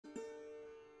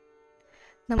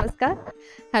Namaskar.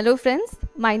 Hello friends,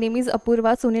 my name is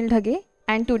Apurva Dhage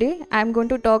and today I am going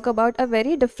to talk about a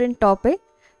very different topic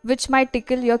which might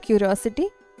tickle your curiosity,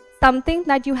 something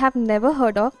that you have never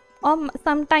heard of or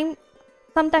sometime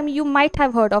you might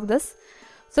have heard of this.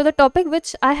 So the topic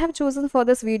which I have chosen for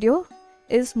this video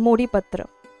is Modi Patra.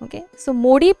 Okay, so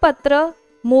Modi Patra,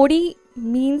 Modi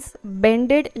means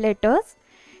bended letters.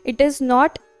 It is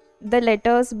not the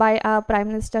letters by our Prime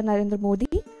Minister Narendra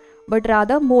Modi, but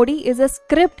rather Modi is a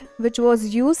script which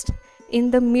was used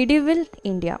in the medieval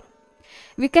India.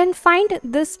 We can find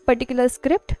this particular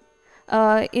script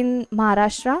in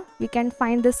Maharashtra. We can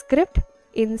find the script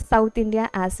in South India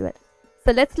as well.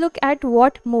 So let's look at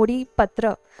what Modi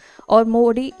Patra or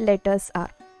Modi letters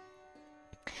are.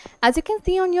 As you can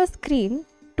see on your screen,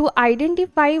 to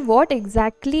identify what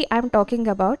exactly I am talking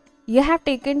about, you have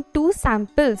taken two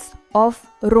samples of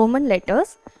Roman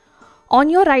letters. On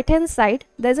your right hand side,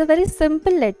 there's a very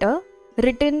simple letter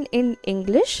written in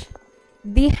English.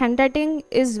 The handwriting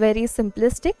is very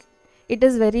simplistic. It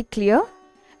is very clear.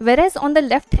 Whereas on the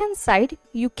left hand side,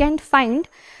 you can find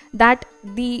that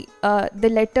the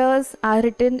letters are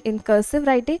written in cursive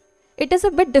writing. It is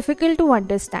a bit difficult to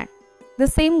understand. The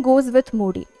same goes with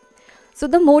Modi. So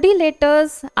the Modi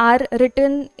letters are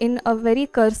written in a very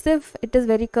cursive, it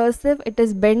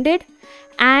is bended,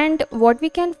 and what we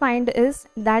can find is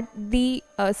that the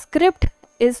script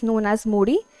is known as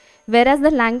Modi, whereas the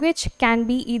language can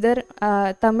be either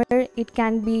Tamil, it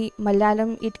can be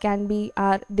Malayalam, it can be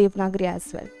our Devanagari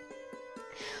as well.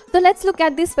 So let's look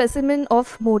at the specimen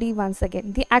of Modi once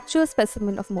again, the actual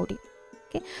specimen of Modi.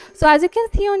 Okay. So as you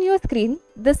can see on your screen,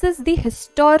 this is the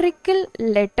historical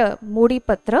letter Modi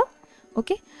Patra.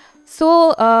 Okay, so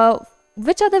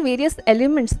which are the various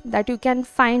elements that you can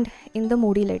find in the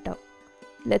Modi letter?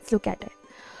 Let's look at it.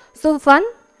 So one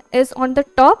is on the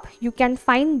top, you can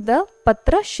find the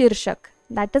Patra Shirshak,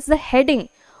 that is the heading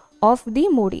of the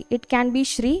Modi. It can be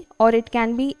Shri or it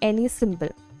can be any symbol.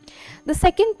 The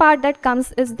second part that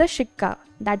comes is the Shikka,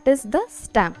 that is the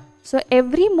stamp. So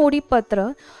every Modi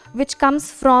Patra which comes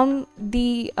from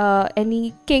the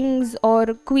any king's or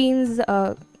queen's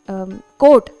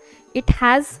court, it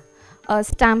has a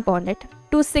stamp on it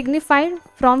to signify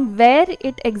from where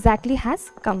it exactly has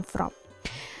come from.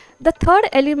 The third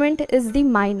element is the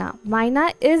Maina.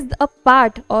 Maina is a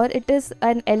part or it is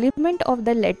an element of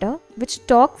the letter which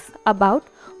talks about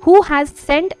who has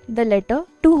sent the letter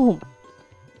to whom.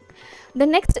 The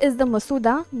next is the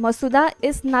Masuda. Masuda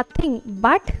is nothing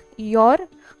but your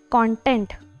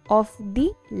content of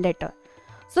the letter.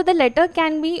 So the letter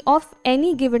can be of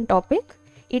any given topic.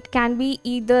 It can be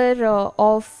either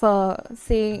of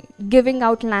say giving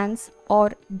out lands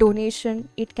or donation.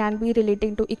 It can be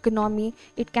relating to economy.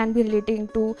 It can be relating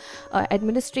to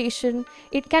administration.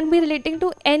 It can be relating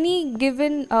to any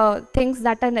given things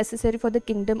that are necessary for the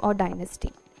kingdom or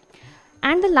dynasty.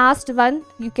 And the last one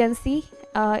you can see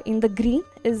in the green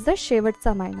is the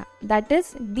Shevatsa Maina. That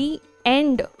is the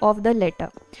end of the letter.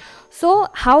 So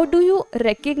how do you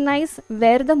recognize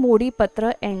where the Modi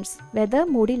Patra ends, where the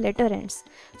Modi letter ends?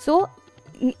 So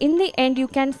in the end you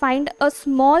can find a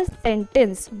small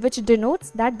sentence which denotes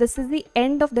that this is the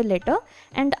end of the letter,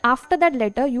 and after that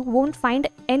letter you won't find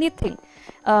anything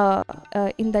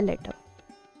in the letter.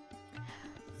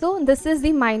 So this is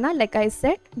the Maina. Like I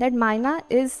said, that Maina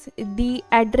is the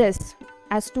address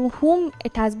as to whom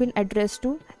it has been addressed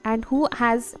to and who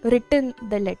has written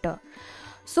the letter.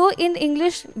 So in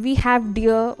English we have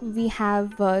dear, we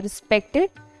have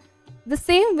respected. The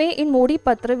same way in Modi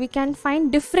Patra we can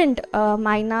find different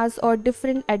Mainas or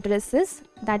different addresses,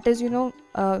 that is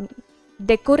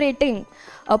decorating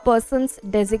a person's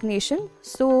designation.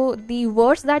 So the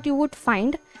words that you would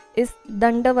find is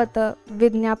Dandavata,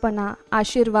 Vidnyapana,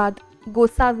 Ashirvad,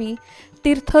 Gosavi,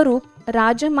 Tirtharup,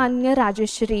 Rajamanya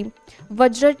Rajeshri,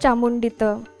 Vajra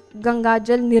Chamundita,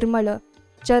 Gangajal Nirmala,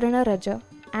 Charana Raja,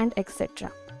 and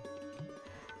etc.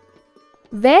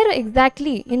 Where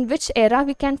exactly, in which era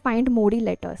we can find Modi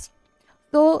letters?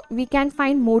 So we can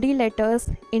find Modi letters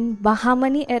in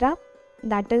Bahamani era,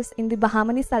 that is in the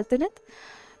Bahamani Sultanate.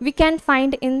 We can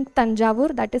find in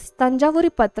Tanjavur, that is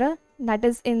Tanjavuri Patra, that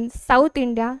is in South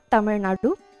India, Tamil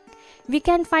Nadu. We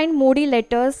can find Modi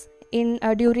letters in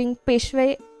during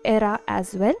Peshwa era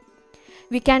as well.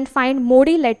 We can find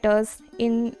Modi letters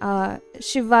in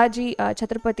Shivaji,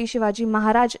 Chhatrapati Shivaji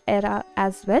Maharaj era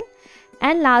as well.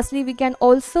 And lastly, we can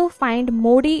also find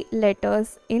Modi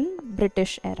letters in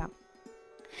British era.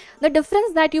 The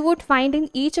difference that you would find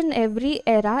in each and every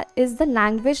era is the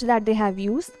language that they have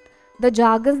used, the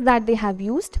jargons that they have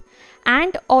used,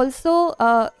 and also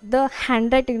the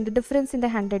handwriting, the difference in the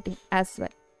handwriting as well.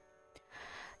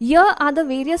 Here are the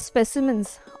various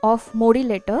specimens of Modi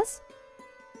letters.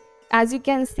 As you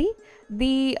can see,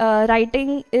 the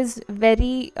writing is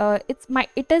very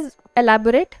it is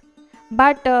elaborate,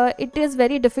 but it is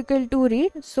very difficult to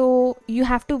read, so you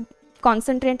have to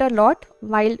concentrate a lot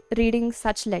while reading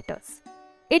such letters.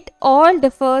 It all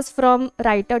differs from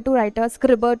writer to writer,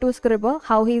 scriber to scriber,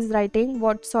 how he is writing,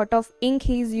 what sort of ink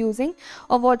he is using,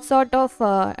 or what sort of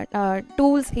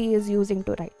tools he is using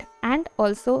to write, and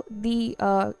also the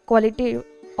quality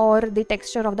or the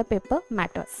texture of the paper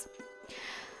matters.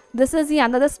 This is the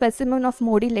another specimen of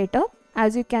Modi letter.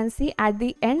 As you can see at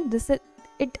the end,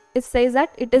 it says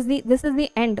that this is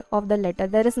the end of the letter.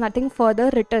 There is nothing further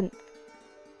written.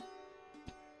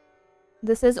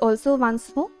 This is also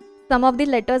once more. Some of the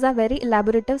letters are very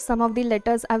elaborative, some of the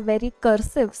letters are very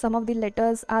cursive, some of the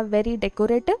letters are very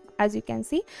decorative. As you can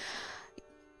see,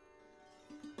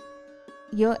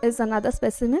 here is another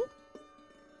specimen.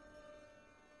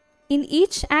 In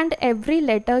each and every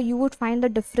letter, you would find a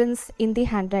difference in the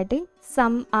handwriting.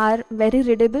 Some are very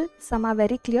readable, some are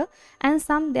very clear, and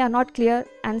some they are not clear,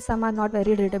 and some are not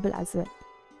very readable as well.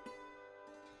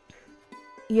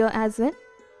 Here as well,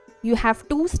 you have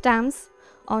two stamps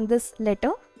on this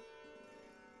letter.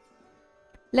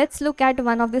 Let's look at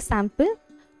one of the sample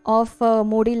of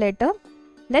Modi letter.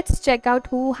 Let's check out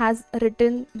who has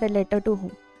written the letter to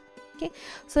whom. Okay,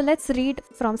 so let's read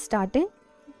from starting.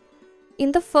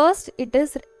 In the first, it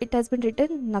has been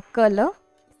written Nakala.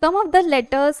 Some of the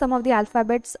letters, some of the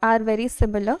alphabets are very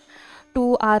similar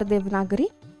to our Devanagari.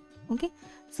 Okay,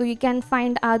 so you can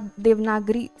find our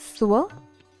Devanagari Swa.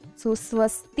 So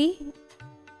Swasti,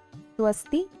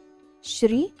 Swasti,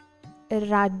 Shri,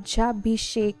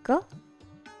 Rajabhisheka,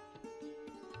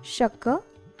 Shaka,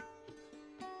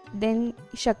 then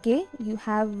Shake, you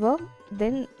have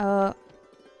then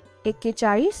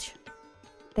Ekecharish,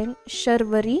 then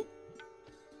Sharvari,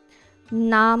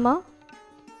 Nama,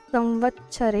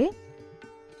 Samvatchare,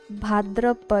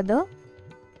 Bhadrapada,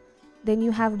 then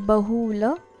you have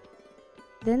Bahula,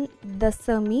 then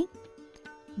Dasami,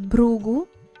 Bhrugu,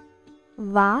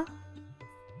 Va,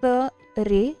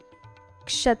 Sare,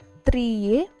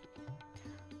 Kshatriye,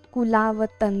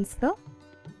 Kulavatansa,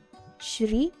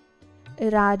 Shri,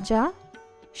 Raja,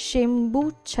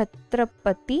 Shambhu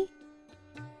Chhatrapati,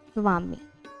 Swami.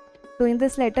 So in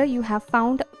this letter you have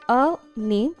found a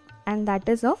name, and that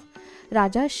is of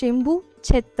Raja Shambhu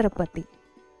Chhatrapati.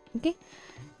 Okay,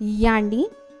 Yani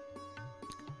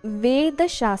Veda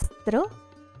Shastra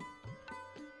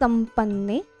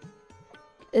Sampanne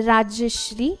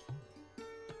Rajashri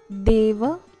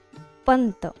Deva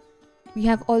Panta. We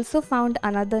have also found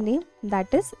another name,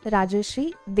 that is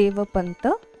Rajashri Deva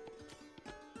Panta,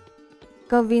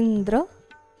 Kavindra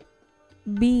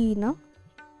Beena.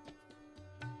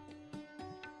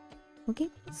 Okay,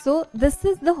 so this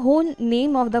is the whole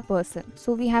name of the person.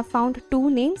 So we have found two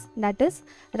names, that is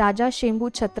Raja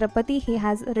Shambhu Chhatrapati. He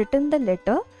has written the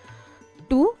letter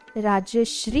to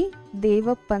Rajashri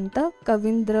Deva Panta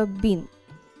Kavindra Been.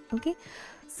 Okay,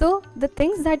 so the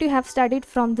things that you have studied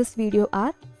from this video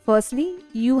are: firstly,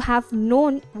 you have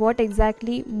known what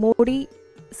exactly Modi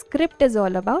script is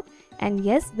all about, and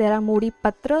yes, there are Modi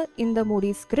Patra in the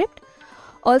Modi script.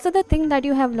 Also, the thing that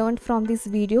you have learned from this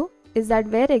video is that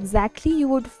where exactly you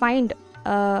would find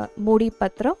Modi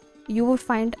Patra. You would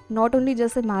find not only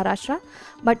just in Maharashtra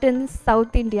but in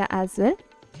South India as well.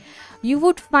 You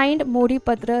would find Modi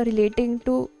Patra relating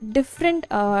to different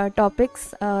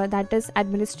topics, that is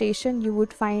administration. You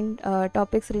would find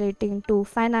topics relating to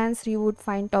finance. You would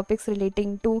find topics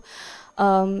relating to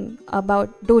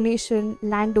about donation,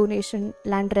 land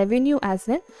revenue as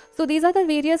well. So these are the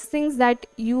various things that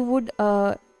you would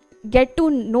get to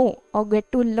know or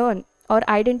get to learn or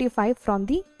identify from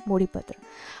the Modi Patra.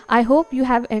 I hope you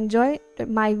have enjoyed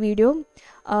my video.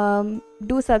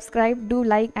 Do subscribe, do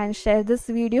like and share this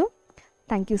video.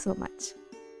 Thank you so much.